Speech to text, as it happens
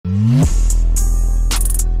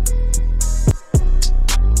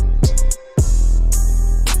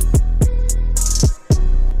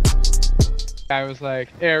I was like,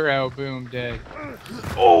 arrow, boom, dead.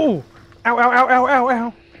 Oh! Ow, ow, ow, ow, ow,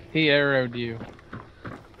 ow. He arrowed you.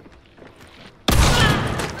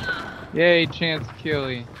 Yay, chance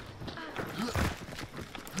killy.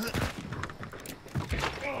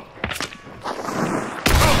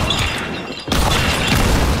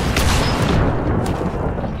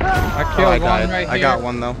 I killed one right here. I got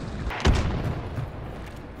one though.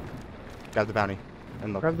 Got the bounty.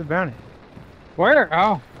 And look. Grab the bounty. Where?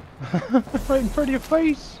 Oh. Right in front of your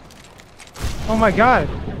face. Oh my god.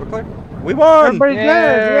 We're clear. We won! Everybody's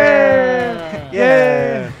dead!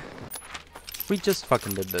 Yeah! Yeah! We just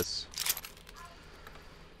fucking did this.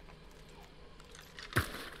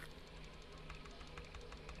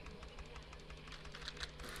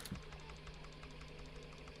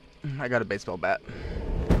 I got a baseball bat.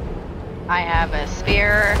 I have a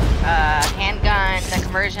spear, a handgun, a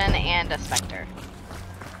conversion, and a specter.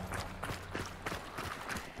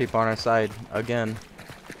 People on our side again.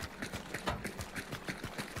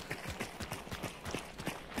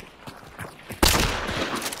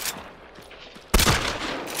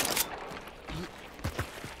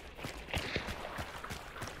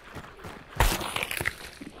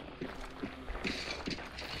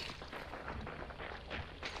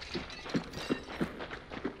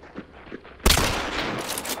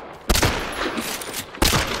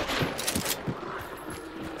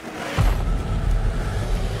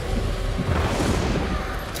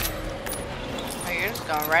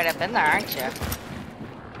 Going right up in there, aren't you?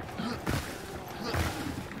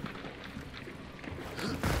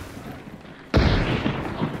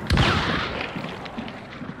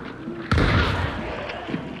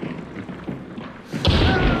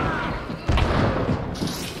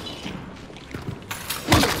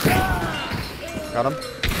 Got him.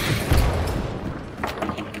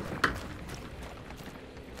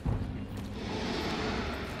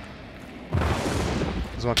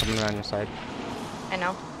 There's one coming around your side. I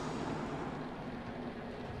know.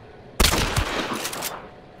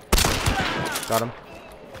 Got him.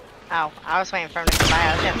 Oh, I was waiting for him to come by.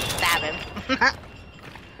 I was gonna stab him.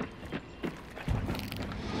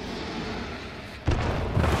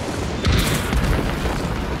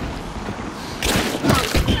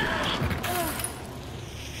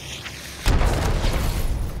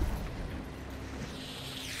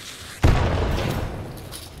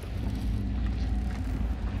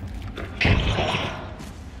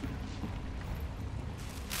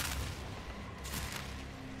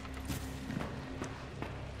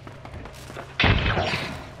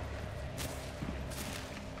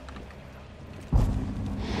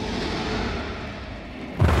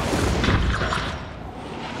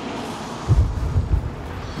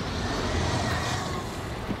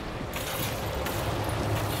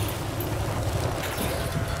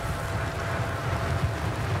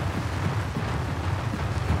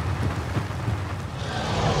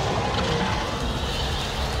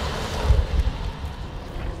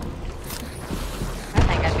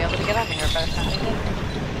 Get over here, both sides.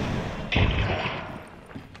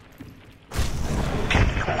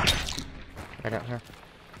 Right out here.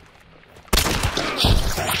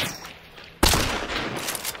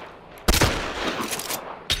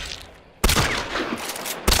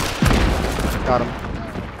 Got him.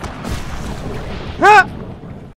 Ah!